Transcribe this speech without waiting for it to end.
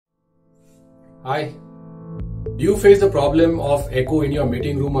Hi. Do you face the problem of echo in your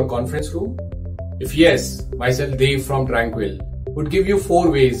meeting room or conference room? If yes, myself Dave from Tranquil would give you 4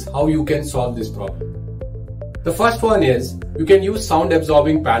 ways how you can solve this problem. The first one is you can use sound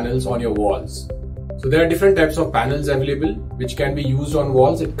absorbing panels on your walls. So there are different types of panels available which can be used on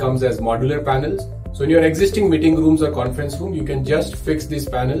walls. It comes as modular panels. So in your existing meeting rooms or conference room, you can just fix these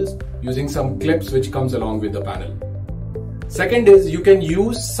panels using some clips which comes along with the panel. Second is you can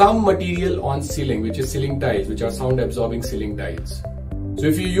use some material on ceiling, which is ceiling tiles, which are sound absorbing ceiling tiles. So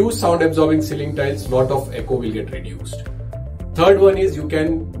if you use sound absorbing ceiling tiles, lot of echo will get reduced. Third one is you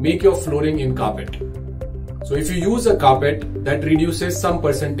can make your flooring in carpet. So if you use a carpet, that reduces some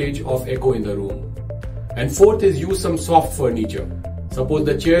percentage of echo in the room. And fourth is use some soft furniture. Suppose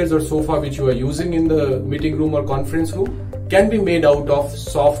the chairs or sofa which you are using in the meeting room or conference room can be made out of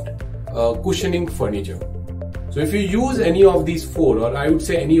soft cushioning furniture. So if you use any of these 4, or I would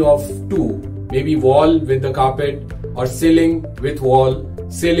say any of 2, maybe wall with the carpet or ceiling with wall,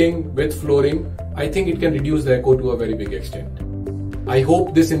 ceiling with flooring, I think it can reduce the echo to a very big extent. I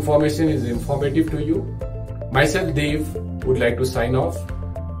hope this information is informative to you. Myself Dave would like to sign off,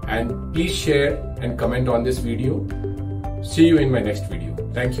 and please share and comment on this video. See you in my next video.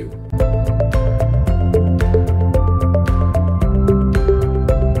 Thank you.